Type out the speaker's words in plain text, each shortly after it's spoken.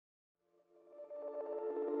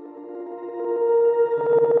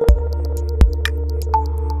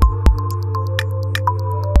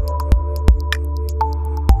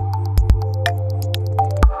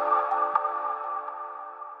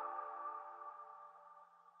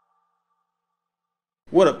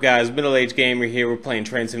What up guys, MiddleAgedGamer here. We're playing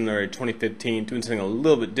Train Simulator 2015, doing something a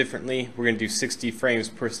little bit differently. We're going to do 60 frames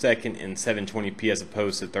per second in 720p as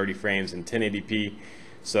opposed to 30 frames in 1080p.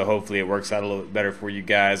 So hopefully it works out a little bit better for you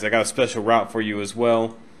guys. I got a special route for you as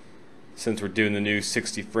well. Since we're doing the new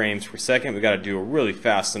 60 frames per second, we got to do a really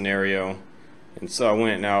fast scenario. And so I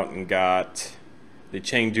went out and got the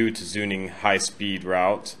Chengdu to Suining high-speed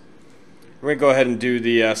route. We're going to go ahead and do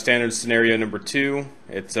the standard scenario number 2.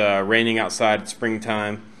 It's raining outside, it's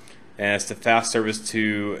springtime, and it's the fast service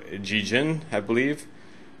to Jijin, I believe.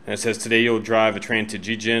 And it says today you'll drive a train to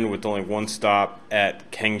Jijin with only one stop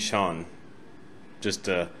at Cangshan. Just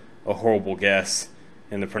a horrible guess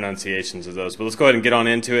in the pronunciations of those. But let's go ahead and get on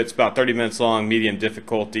into it. It's about 30 minutes long, medium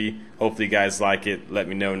difficulty. Hopefully you guys like it. Let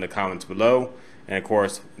me know in the comments below. And of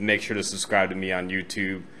course, make sure to subscribe to me on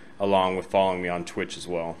YouTube along with following me on Twitch as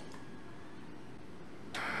well.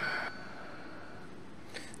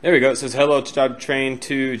 There we go. It says, hello, to train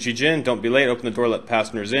to Jijin. Don't be late. Open the door, let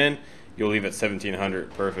passengers in. You'll leave at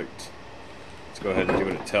 1700. Perfect. Let's go ahead and do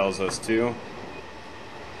what it tells us to.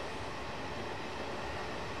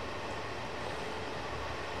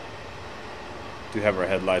 Do have our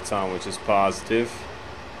headlights on, which is positive.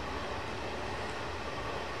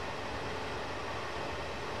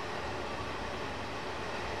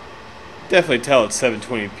 Definitely tell it's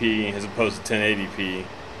 720p as opposed to 1080p.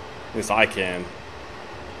 At least I can.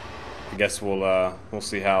 I guess we'll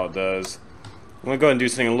see how it does. I'm gonna go ahead and do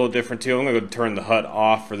something a little different too. I'm gonna go turn the HUD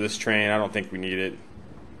off for this train. I don't think we need it.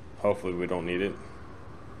 Hopefully we don't need it.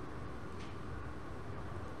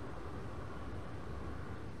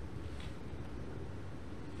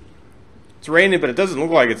 It's raining, but it doesn't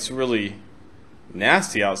look like it's really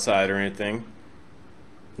nasty outside or anything.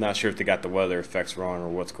 Not sure if they got the weather effects wrong or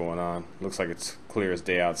what's going on. Looks like it's clear as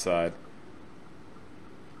day outside.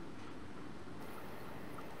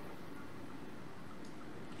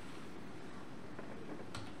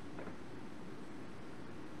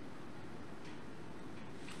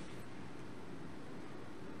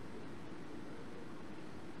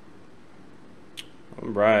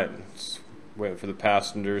 Alright, let's wait for the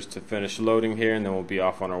passengers to finish loading here and then we'll be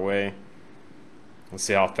off on our way. Let's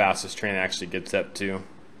see how fast this train actually gets up to.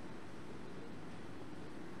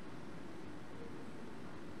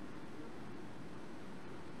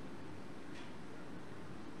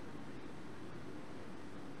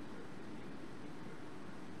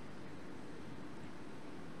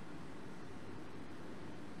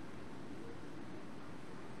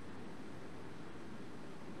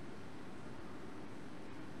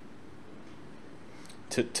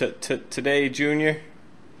 Today, Junior.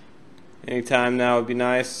 Anytime now would be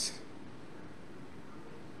nice.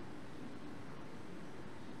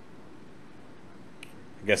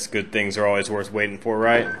 I guess good things are always worth waiting for,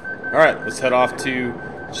 right? Alright, let's head off to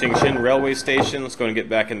Cangshan railway station. Let's go and get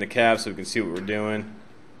back in the cab so we can see what we're doing.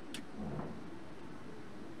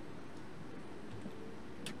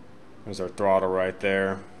 There's our throttle right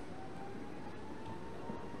there.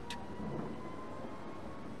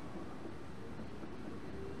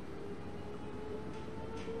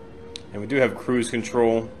 And we do have cruise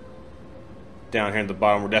control down here at the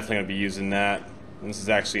bottom. We're definitely going to be using that. And this is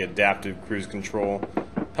actually adaptive cruise control.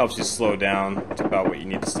 Helps you slow down to about what you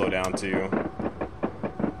need to slow down to.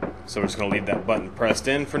 So we're just going to leave that button pressed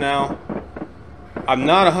in for now. I'm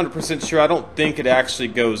not 100% sure. I don't think it actually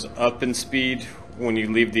goes up in speed when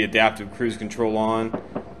you leave the adaptive cruise control on.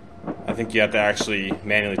 I think you have to actually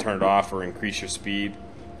manually turn it off or increase your speed.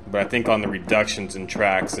 But I think on the reductions in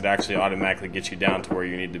tracks, it actually automatically gets you down to where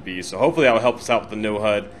you need to be. So hopefully that will help us out with the no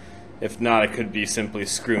HUD. If not, I could be simply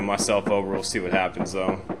screwing myself over. We'll see what happens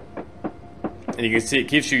though. And you can see it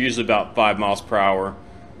keeps you usually about 5 miles per hour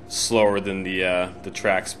slower than the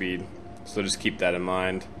track speed. So just keep that in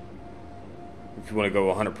mind. If you want to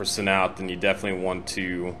go 100% out, then you definitely want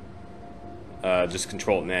to just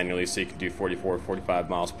control it manually so you can do 44 or 45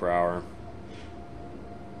 miles per hour.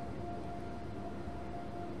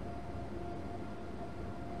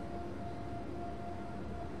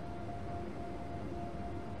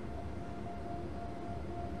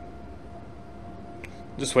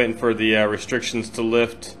 Just waiting for the restrictions to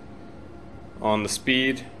lift on the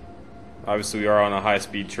speed. Obviously we are on a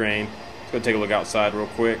high-speed train. Let's go take a look outside real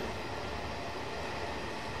quick.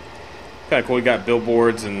 Kind of cool, we got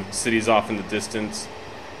billboards and cities off in the distance.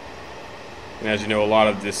 And as you know, a lot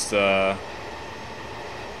of this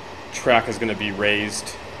track is going to be raised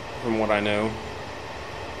from what I know.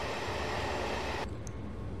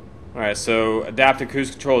 Alright, so adaptive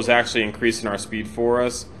cruise control is actually increasing our speed for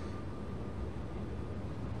us.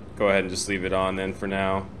 Go ahead and just leave it on then for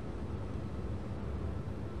now.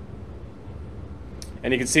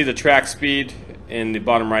 And you can see the track speed in the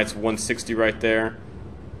bottom right's 160 right there.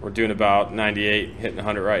 We're doing about 98, hitting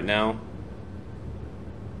 100 right now.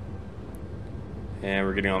 And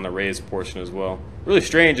we're getting on the raised portion as well. Really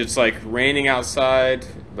strange, it's like raining outside,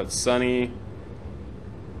 but sunny.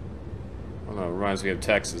 I don't know, it reminds me of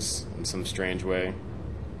Texas in some strange way.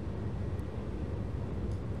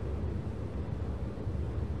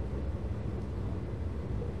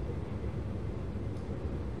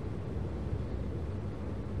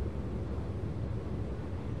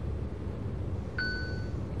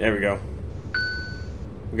 There we go.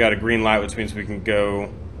 We got a green light, which means we can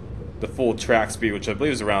go the full track speed, which I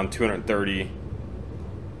believe is around 230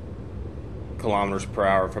 kilometers per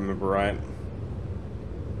hour, if I remember right.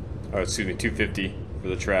 Oh, excuse me, 250 for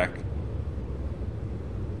the track.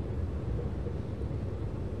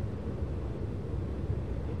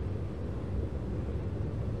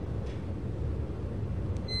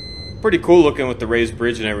 Pretty cool looking with the raised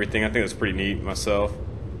bridge and everything. I think that's pretty neat myself.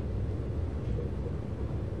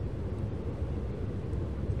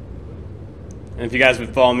 And if you guys have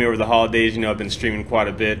been following me over the holidays, you know I've been streaming quite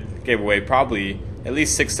a bit. Gave away probably at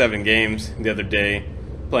least 6-7 games the other day.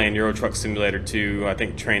 Playing Euro Truck Simulator 2, I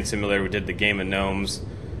think Train Simulator, we did the Game of Gnomes.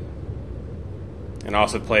 And I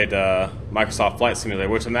also played Microsoft Flight Simulator,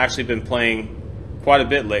 which I've actually been playing quite a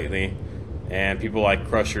bit lately. And people like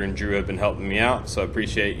Crusher and Drew have been helping me out, so I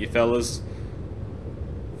appreciate you fellas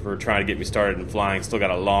for trying to get me started in flying. Still got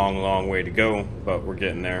a long way to go, but we're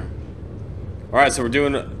getting there. Alright, so we're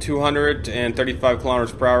doing 235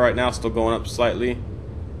 kilometers per hour right now, still going up slightly.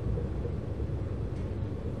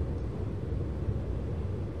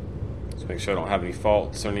 Let's make sure I don't have any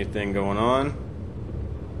faults or anything going on.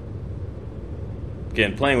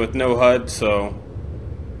 Again, playing with no HUD, so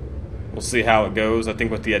we'll see how it goes. I think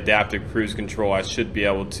with the adaptive cruise control, I should be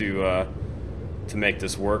able to make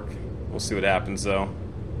this work. We'll see what happens though.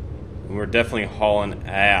 And we're definitely hauling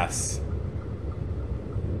ass.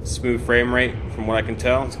 Smooth frame rate from what I can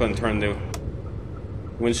tell. Let's go ahead and turn the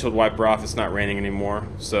windshield wiper off. It's not raining anymore,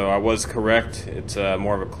 so I was correct. It's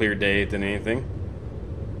more of a clear day than anything.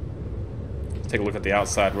 Let's take a look at the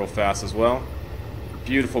outside real fast as well.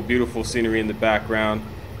 Beautiful scenery in the background.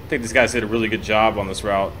 I think these guys did a really good job on this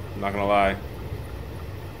route, I'm not gonna lie.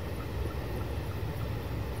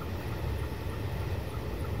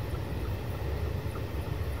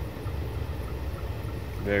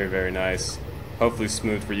 Very nice. Hopefully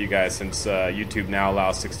smooth for you guys, since YouTube now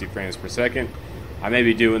allows 60 frames per second. I may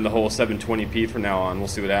be doing the whole 720p from now on. We'll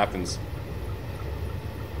see what happens.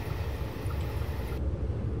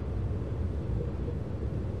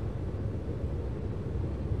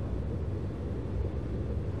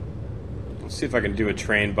 Let's see if I can do a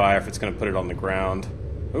train by, if it's going to put it on the ground.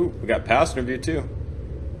 Oh, we got passenger view too.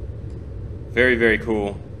 Very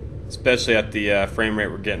cool, especially at the frame rate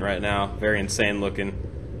we're getting right now. Very insane looking.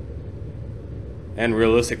 And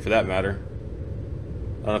realistic for that matter.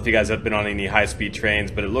 I don't know if you guys have been on any high-speed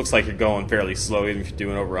trains, but it looks like you're going fairly slow even if you're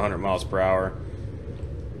doing over 100 miles per hour.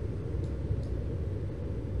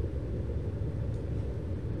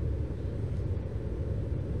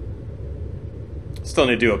 Still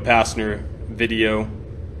need to do a passenger video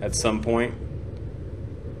at some point.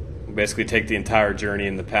 We'll basically take the entire journey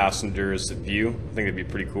in the passenger's view. I think it'd be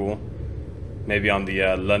pretty cool. Maybe on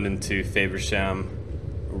the London to Faversham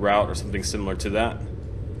route or something similar to that.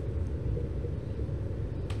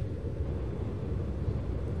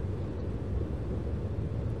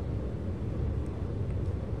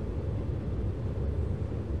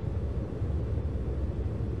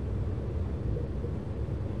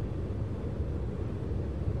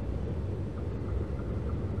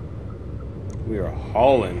 We are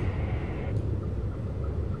hauling.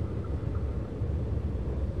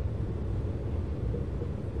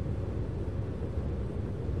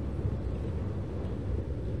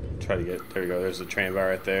 Try to get, there we go, there's the train bar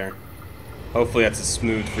right there. Hopefully that's as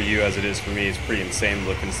smooth for you as it is for me. It's pretty insane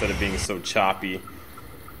looking instead of being so choppy.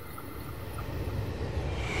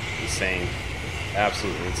 Insane.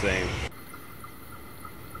 Absolutely insane.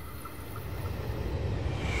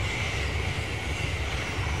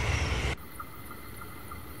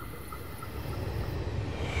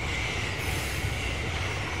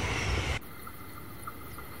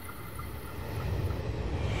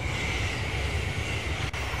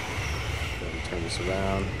 Turn this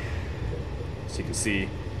around so you can see,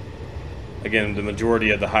 again, the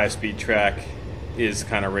majority of the high-speed track is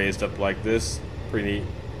kind of raised up like this. Pretty neat.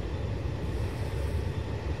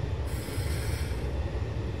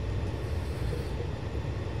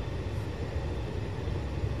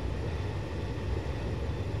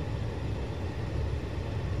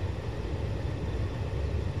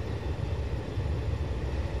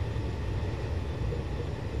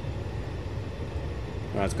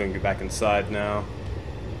 Alright, it's going to get back inside now.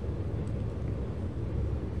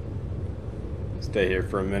 Stay here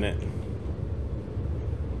for a minute.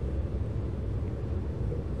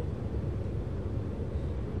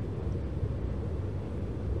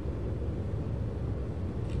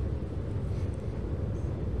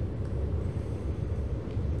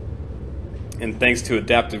 And thanks to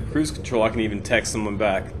adaptive cruise control, I can even text someone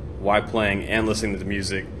back while playing and listening to the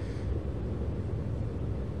music.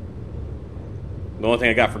 The only thing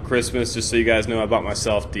I got for Christmas, just so you guys know, I bought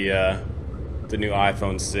myself the new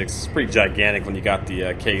iPhone 6. It's pretty gigantic when you got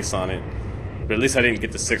the case on it. But at least I didn't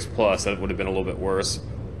get the 6 Plus. That would have been a little bit worse.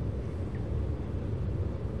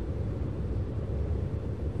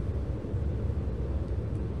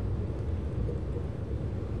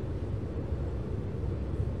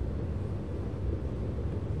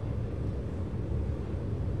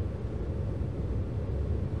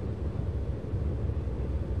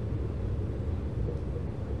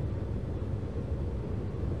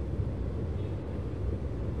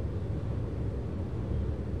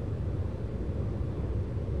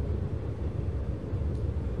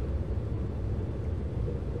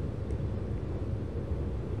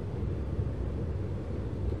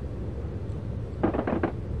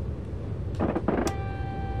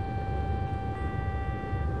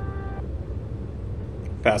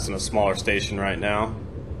 Passing a smaller station right now.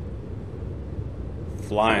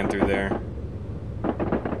 Flying through there.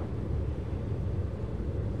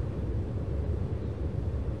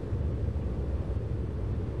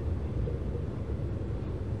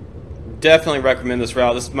 Definitely recommend this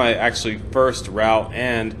route. This is my actually first route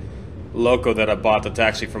and loco that I bought that's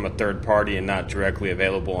actually from a third party and not directly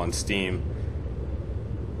available on Steam.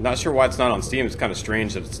 Not sure why it's not on Steam. It's kind of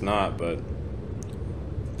strange that it's not, but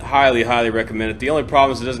highly recommend it. The only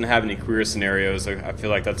problem is it doesn't have any career scenarios. I feel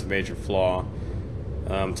like that's a major flaw.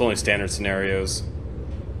 It's only standard scenarios.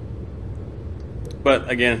 But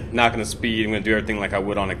again, not going to speed. I'm going to do everything like I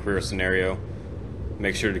would on a career scenario.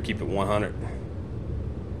 Make sure to keep it 100.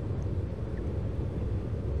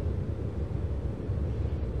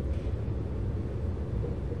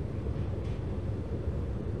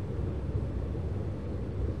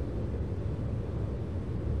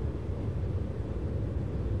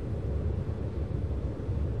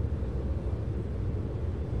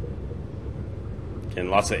 And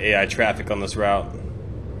lots of AI traffic on this route.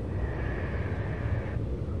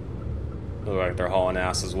 Look like they're hauling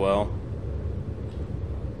ass as well.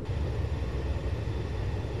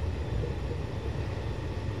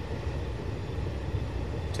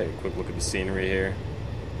 Take a quick look at the scenery here.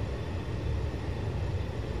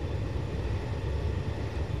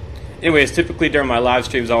 Anyways, typically during my live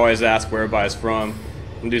streams I always ask where everybody's from.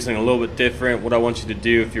 I'm gonna do something a little bit different. What I want you to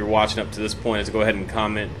do if you're watching up to this point is go ahead and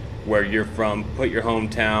comment where you're from. Put your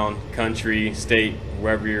hometown, country, state,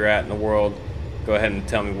 wherever you're at in the world. Go ahead and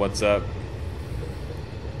tell me what's up.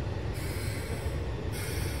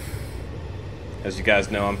 As you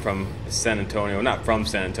guys know, I'm from San Antonio. Not from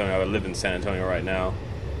San Antonio, I live in San Antonio right now.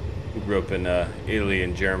 I grew up in Italy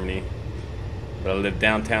and Germany. But I live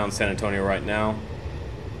downtown San Antonio right now.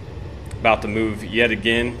 About to move yet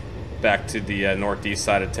again back to the northeast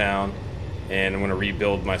side of town. And I'm going to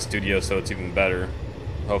rebuild my studio so it's even better.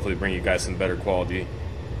 Hopefully bring you guys some better quality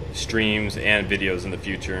streams and videos in the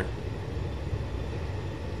future.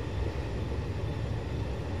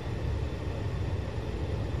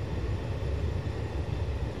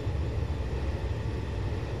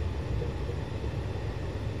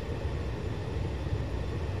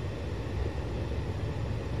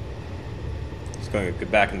 Just going to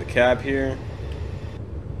get back in the cab here.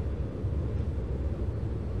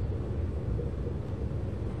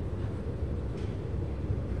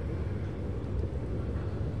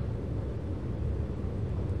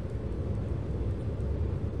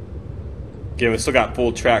 Again, we still got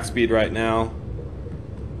full track speed right now.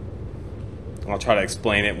 I'll try to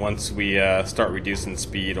explain it once we start reducing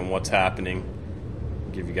speed on what's happening.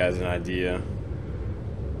 Give you guys an idea.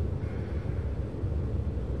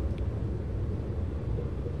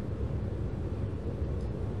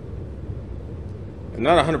 I'm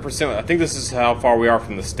not 100%. I think this is how far we are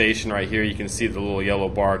from the station right here. You can see the little yellow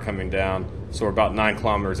bar coming down. So we're about 9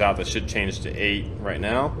 kilometers out. That should change to 8 right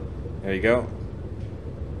now. There you go.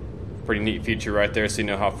 Pretty neat feature right there, so you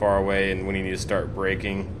know how far away and when you need to start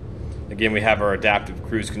braking. Again, we have our adaptive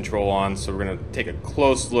cruise control on, so we're going to take a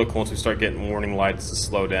close look once we start getting warning lights to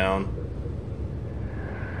slow down.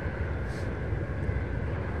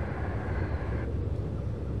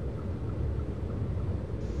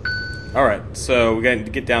 Alright, so we got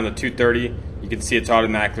to get down to 230. You can see it's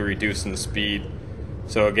automatically reducing the speed.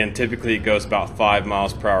 So again, typically it goes about 5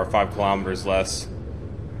 miles per hour, 5 kilometers less.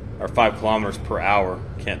 or 5 kilometers per hour.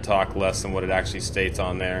 Can't talk less than what it actually states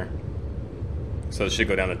on there. So it should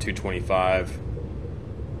go down to 225.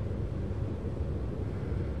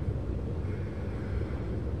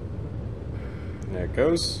 There it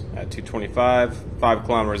goes at 225. 5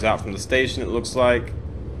 kilometers out from the station, it looks like.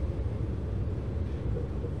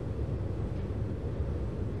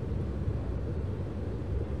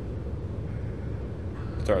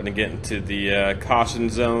 Starting to get into the caution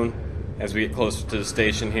zone as we get closer to the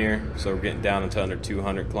station here. So we're getting down into under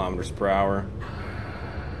 200 kilometers per hour.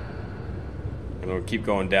 And we'll keep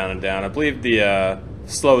going down and down. I believe the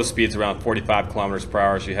slowest speed's around 45 kilometers per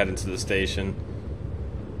hour as you head into the station.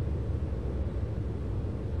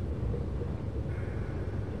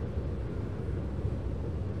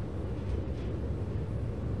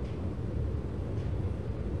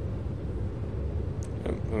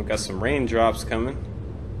 We've got some raindrops coming.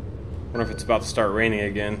 Wonder if it's about to start raining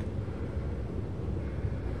again.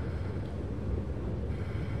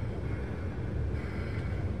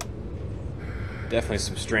 Definitely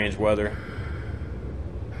some strange weather.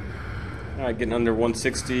 Alright, getting under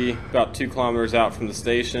 160, about 2 kilometers out from the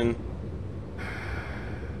station.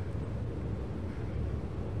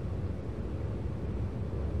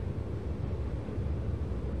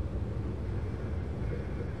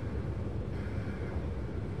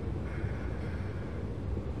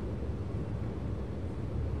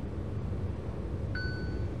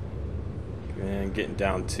 And getting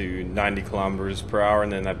down to 90 kilometers per hour,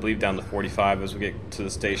 and then I believe down to 45 as we get to the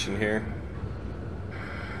station here.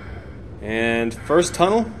 And first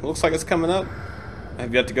tunnel, looks like it's coming up. I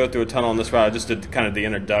have yet to go through a tunnel on this route. I just did kind of the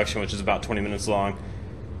introduction, which is about 20 minutes long,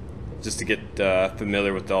 just to get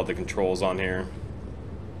familiar with all the controls on here.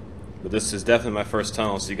 But this is definitely my first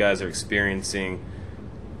tunnel, so you guys are experiencing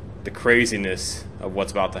the craziness of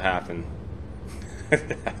what's about to happen.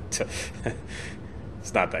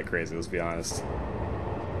 It's not that crazy, let's be honest.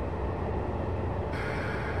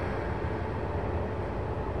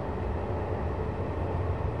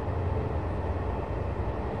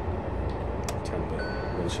 Turn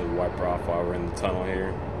the windshield wiper off while we're in the tunnel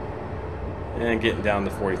here. And getting down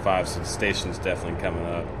to 45, so the station's definitely coming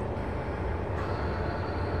up.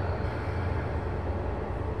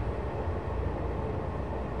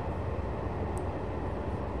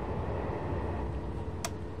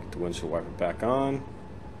 Get the windshield wiper back on.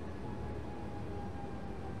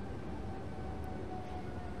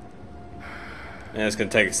 And it's going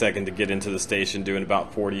to take a second to get into the station, doing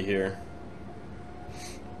about 40 here.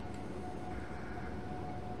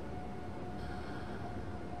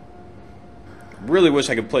 Really wish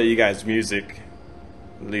I could play you guys music.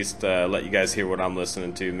 At least let you guys hear what I'm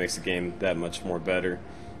listening to. Makes the game that much more better.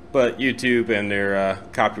 But YouTube and their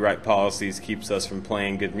copyright policies keeps us from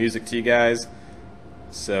playing good music to you guys.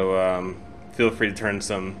 So feel free to turn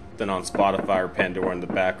something on Spotify or Pandora in the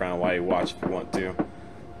background while you watch if you want to.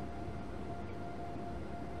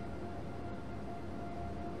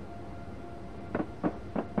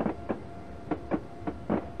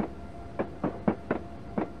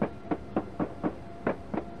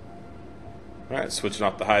 Alright, switching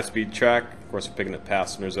off the high-speed track. Of course, we're picking up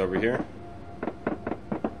passengers over here.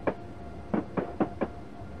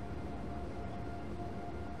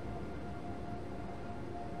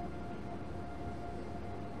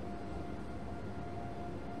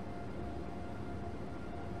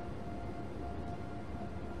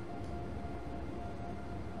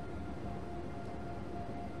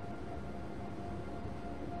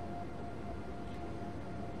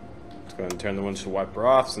 Let's go ahead and turn the windshield wiper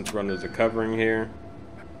off since we're under the covering here.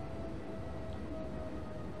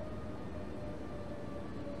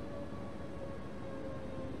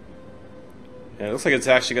 And it looks like it's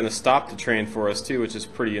actually going to stop the train for us too, which is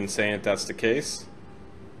pretty insane if that's the case.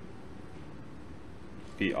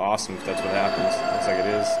 Be awesome if that's what happens. Looks like it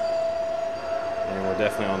is. And we're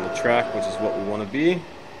definitely on the track, which is what we want to be.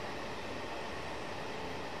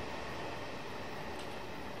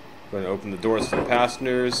 Going to open the doors for the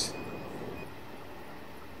passengers.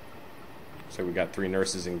 So we got 3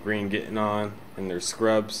 nurses in green getting on in their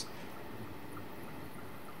scrubs.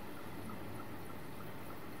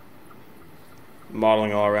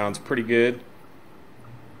 Modeling all around is pretty good.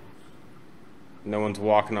 No one's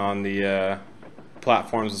walking on the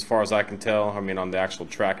platforms as far as I can tell. I mean on the actual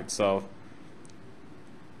track itself.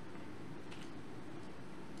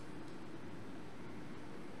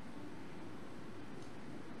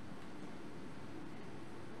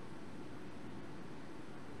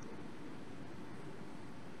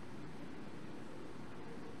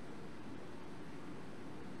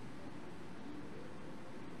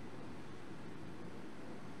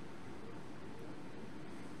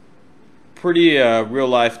 pretty real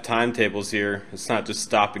life timetables here. It's not just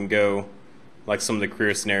stop and go like some of the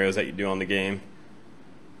career scenarios that you do on the game.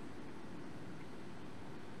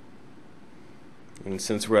 And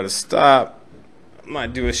since we're at a stop, I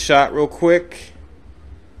might do a shot real quick.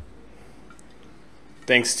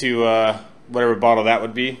 Thanks to whatever bottle that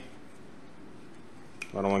would be.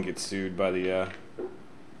 I don't want to get sued by the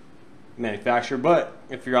manufacturer, but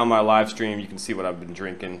if you're on my live stream, you can see what I've been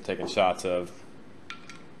drinking, taking shots of.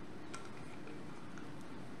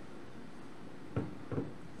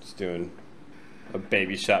 Just doing a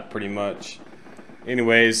baby shot pretty much.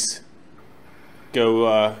 Anyways,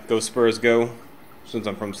 go Spurs go. Since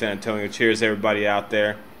I'm from San Antonio, cheers everybody out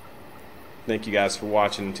there. Thank you guys for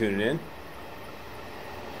watching and tuning in.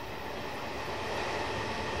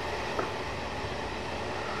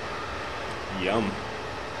 Yum.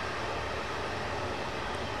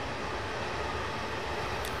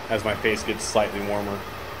 As my face gets slightly warmer.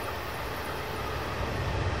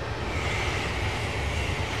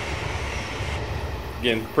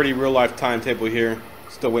 Again, pretty real life timetable here.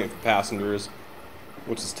 Still waiting for passengers,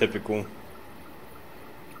 which is typical.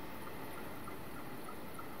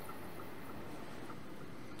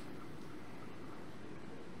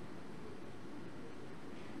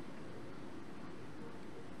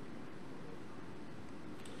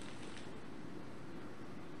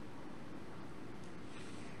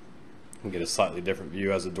 Get a slightly different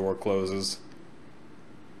view as the door closes.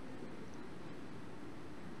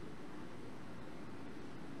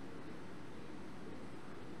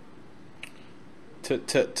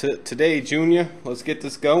 Today, Junior, let's get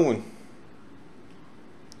this going.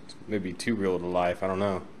 Maybe too real to life, I don't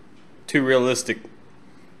know. Too realistic.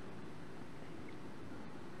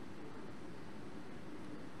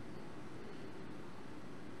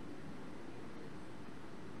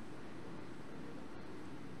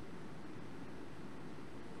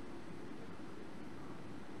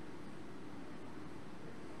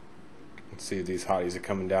 See if these hotties are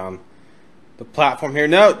coming down the platform here.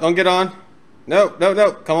 No, don't get on. No, no,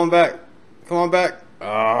 no. Come on back. Come on back.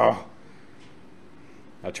 Oh.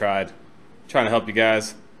 I tried. Trying to help you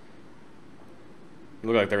guys.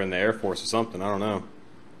 Look like they're in the Air Force or something. I don't know.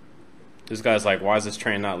 This guy's like, why is this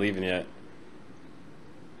train not leaving yet?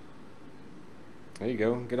 There you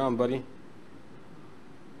go. Get on, buddy.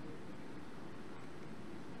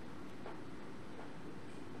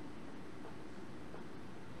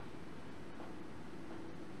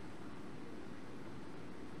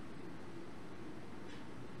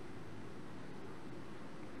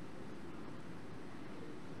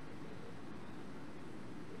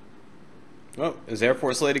 Oh, is Air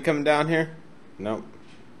Force lady coming down here? Nope.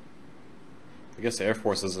 I guess the Air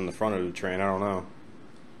Force is in the front of the train. I don't know.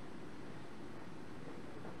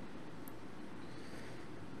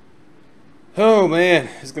 Oh man,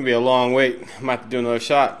 it's gonna be a long wait. I might have to do another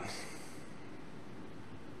shot.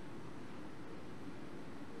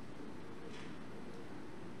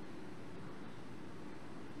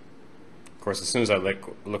 Of course, as soon as I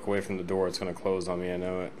look away from the door, it's gonna close on me. I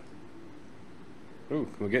know it. Ooh,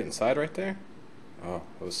 can we get inside right there? Oh,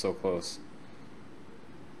 that was so close.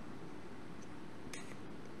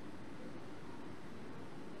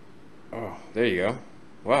 Oh, there you go.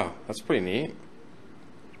 Wow, that's pretty neat.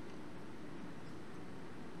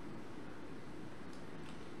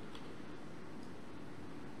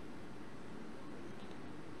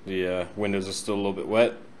 The windows are still a little bit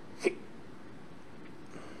wet.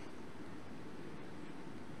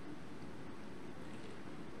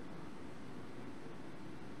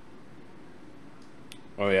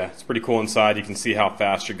 Oh yeah, it's pretty cool inside. You can see how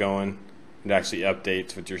fast you're going. It actually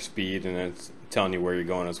updates with your speed, and it's telling you where you're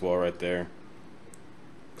going as well right there.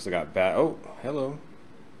 Because I got oh, hello.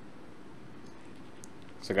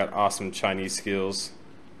 So I got awesome Chinese skills.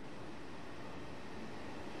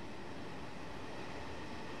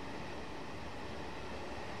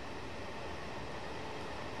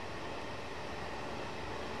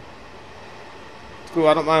 It's cool,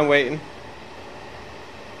 I don't mind waiting.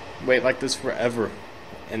 Wait like this forever.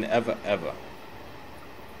 And ever.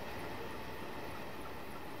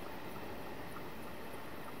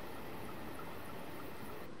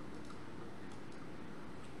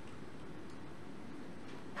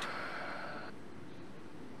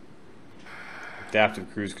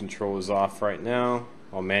 Adaptive cruise control is off right now.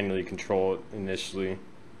 I'll manually control it initially.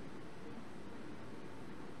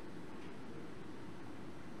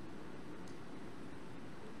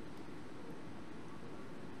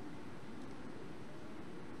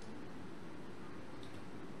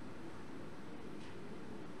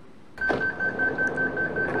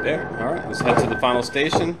 There. Alright, let's head to the final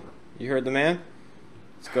station. You heard the man.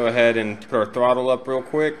 Let's go ahead and put our throttle up real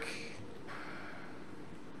quick.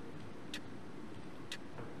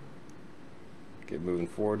 Get moving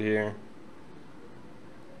forward here.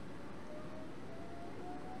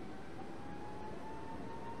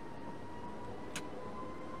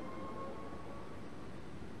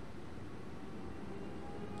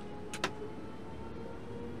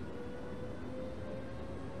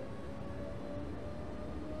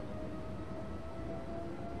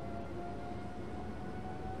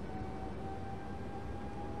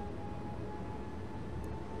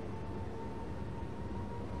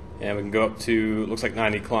 And we can go up to, looks like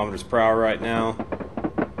 90 kilometers per hour right now.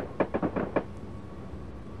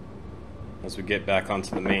 As we get back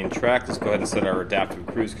onto the main track, let's go ahead and set our adaptive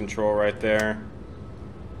cruise control right there.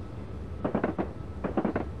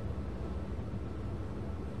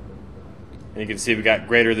 And you can see we got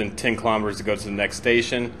greater than 10 kilometers to go to the next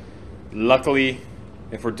station. Luckily,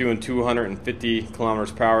 if we're doing 250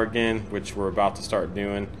 kilometers per hour again, which we're about to start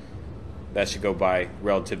doing, that should go by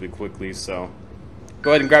relatively quickly. So go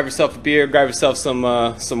ahead and grab yourself a beer, grab yourself some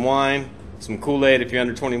wine, some Kool-Aid if you're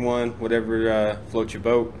under 21, whatever floats your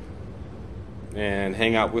boat, and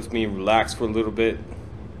hang out with me, relax for a little bit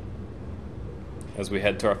as we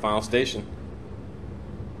head to our final station.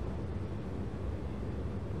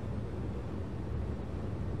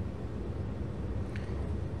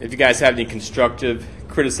 If you guys have any constructive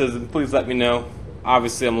criticism, please let me know.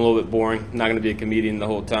 Obviously, I'm a little bit boring. I'm not going to be a comedian the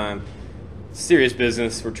whole time. Serious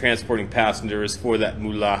business. We're transporting passengers for that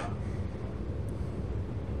moolah.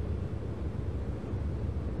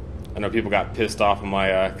 I know people got pissed off in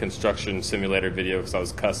my construction simulator video because I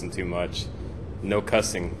was cussing too much. No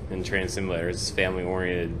cussing in train simulators. It's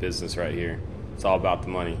family-oriented business right here. It's all about the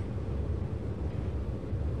money.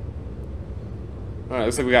 Alright,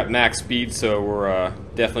 looks like we got max speed, so we're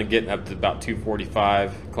definitely getting up to about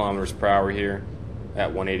 245 kilometers per hour here. At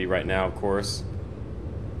 180 right now, of course.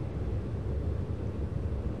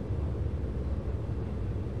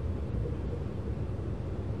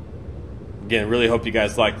 Again, really hope you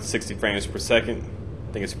guys like the 60 frames per second.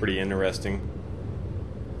 I think it's pretty interesting.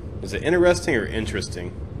 Is it interesting or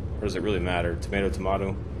interesting? Or does it really matter? Tomato,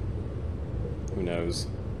 tomato? Who knows?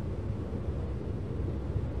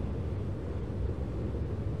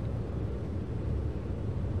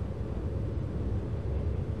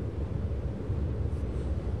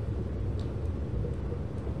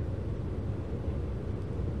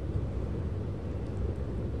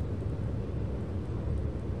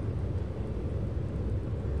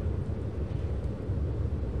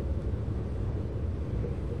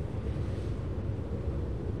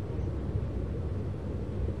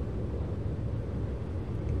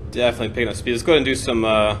 Definitely picking up speed. Let's go ahead and do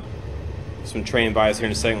some train buys here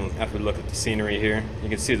in a second after we look at the scenery here. You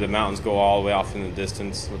can see the mountains go all the way off in the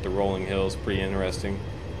distance with the rolling hills. Pretty interesting.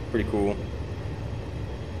 Pretty cool.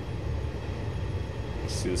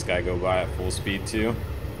 Let's see this guy go by at full speed too.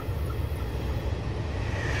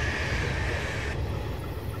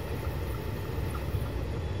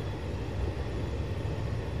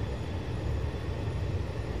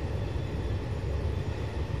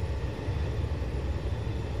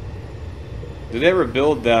 Did they ever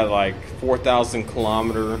build that like 4,000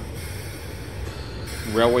 kilometer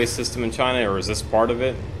railway system in China, or is this part of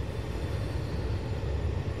it?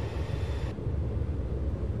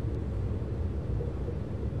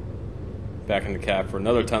 Back in the cab for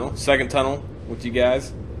another tunnel. Second tunnel with you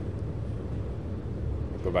guys.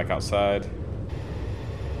 Go back outside.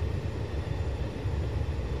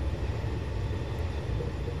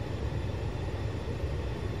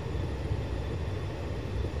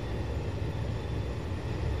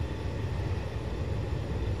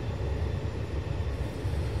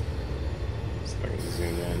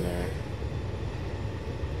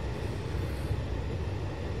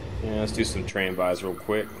 Let's do some train buys real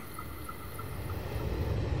quick.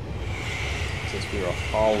 Since we are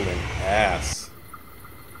hauling ass.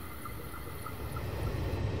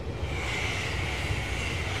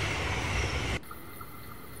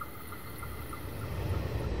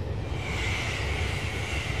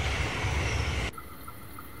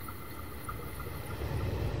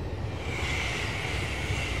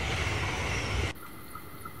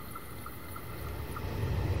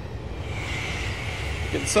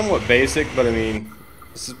 It's somewhat basic, but I mean,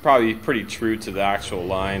 this is probably pretty true to the actual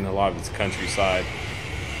line. A lot of it's countryside.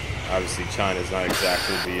 Obviously, China is not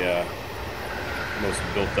exactly the most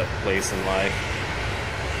built-up place in life.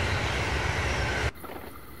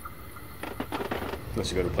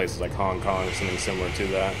 Unless you go to places like Hong Kong or something similar to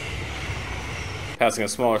that. Passing a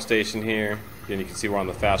smaller station here. Again, you can see we're on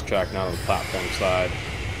the fast track, not on the platform side.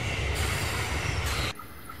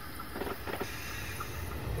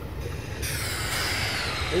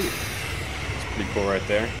 Ooh, that's pretty cool right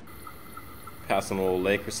there. passing a little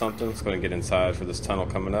lake or something. Let's go and get inside for this tunnel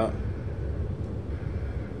coming up.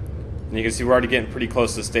 And you can see we're already getting pretty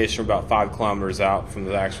close to the station. We're about 5 kilometers out from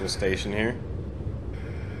the actual station here.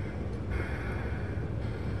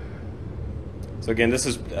 So again, this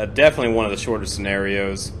is definitely one of the shorter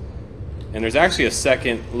scenarios. And there's actually a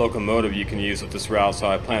second locomotive you can use with this route, so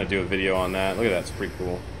I plan to do a video on that. Look at that, it's pretty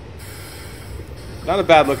cool. Not a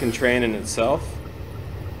bad looking train in itself.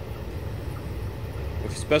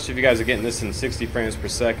 Especially if you guys are getting this in 60 frames per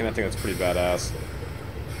second, I think that's pretty badass.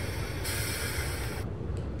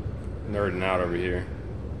 Nerding out over here.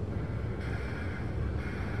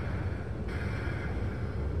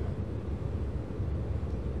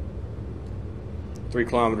 Three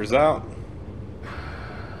kilometers out.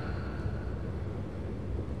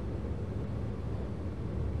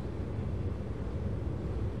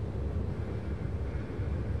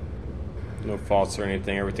 No faults or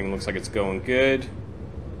anything. Everything looks like it's going good.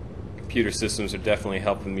 Computer systems are definitely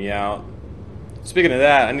helping me out. Speaking of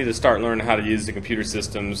that, I need to start learning how to use the computer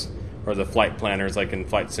systems or the flight planners like in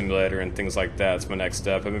Flight Simulator and things like that. That's my next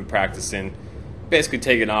step. I've been practicing basically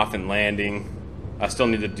taking off and landing. I still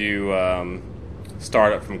need to do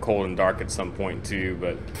startup from cold and dark at some point too,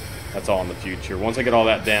 but that's all in the future. Once I get all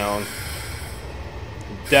that down,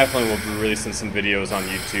 definitely will be releasing some videos on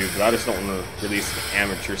YouTube, but I just don't want to release an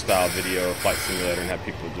amateur style video of Flight Simulator and have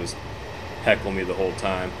people just heckle me the whole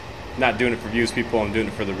time. I'm not doing it for views, people. I'm doing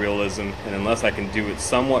it for the realism, and unless I can do it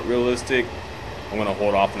somewhat realistic, I'm going to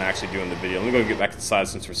hold off on actually doing the video. Let me go and get back to the side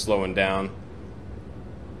since we're slowing down.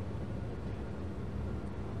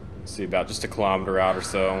 Let's see, about just a kilometer out or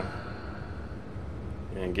so.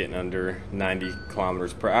 And getting under 90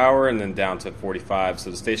 kilometers per hour and then down to 45. So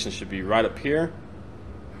the station should be right up here.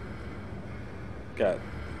 Got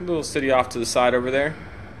a little city off to the side over there.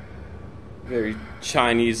 Very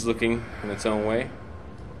Chinese looking in its own way.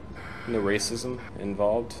 No racism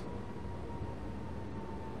involved.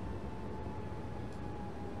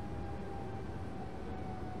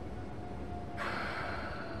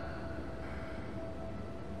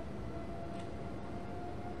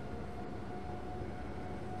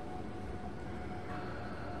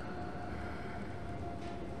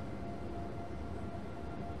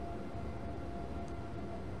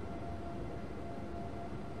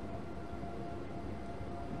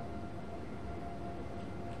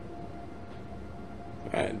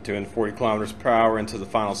 Alright, doing 40 kilometers per hour into the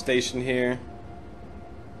final station here.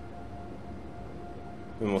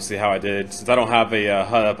 And we'll see how I did. Since I don't have a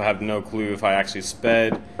HUD up, I have no clue if I actually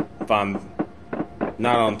sped, if I'm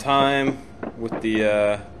not on time with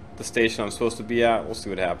the station I'm supposed to be at. We'll see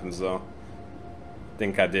what happens though. I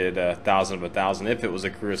think I did 1,000 of 1,000 if it was a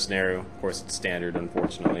career scenario. Of course, it's standard,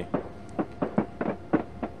 unfortunately.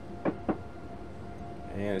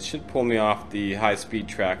 And it should pull me off the high-speed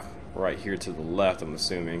track right here to the left, I'm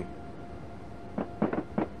assuming.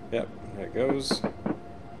 Yep, there it goes.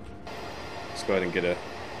 Let's go ahead and get a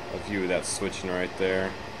view of that switching right there.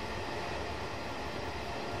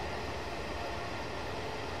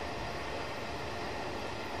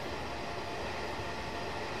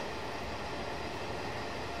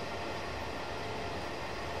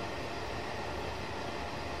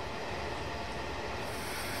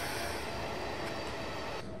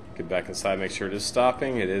 Get back inside, make sure it is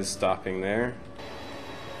stopping. It is stopping there.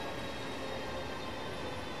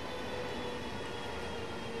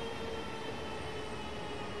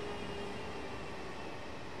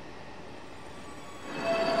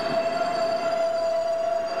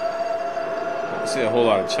 I see a whole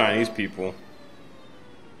lot of Chinese people.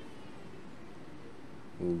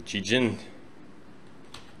 Jijin.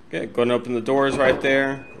 Okay, go and open the doors right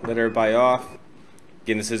there. Let everybody off.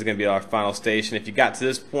 Again, this is going to be our final station. If you got to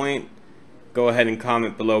this point, go ahead and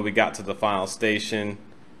comment below we got to the final station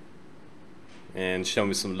and show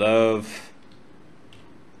me some love.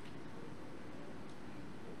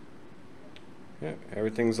 Yeah,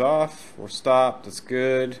 everything's off. We're stopped. That's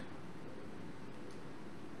good.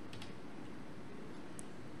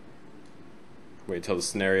 Wait till the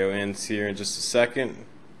scenario ends here in just a second.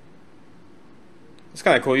 It's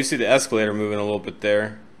kind of cool. You see the escalator moving a little bit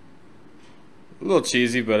there. A little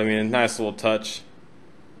cheesy, but I mean, a nice little touch.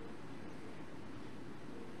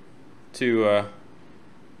 Two of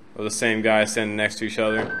the same guy standing next to each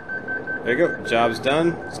other. There you go. Job's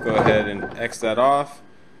done. Let's go ahead and X that off.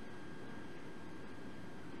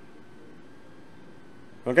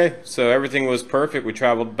 Okay, so everything was perfect. We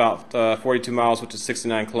traveled about 42 miles, which is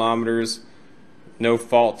 69 kilometers. No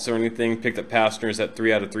faults or anything. Picked up passengers at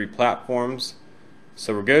 3 out of 3 platforms.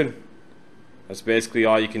 So we're good. That's basically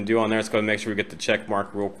all you can do on there. Let's go and make sure we get the check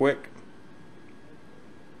mark real quick.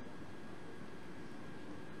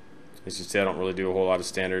 As you see, I don't really do a whole lot of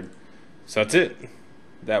standard. So that's it.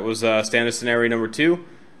 That was standard scenario number 2.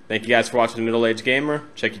 Thank you guys for watching Middle Aged Gamer.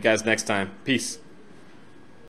 Check you guys next time. Peace.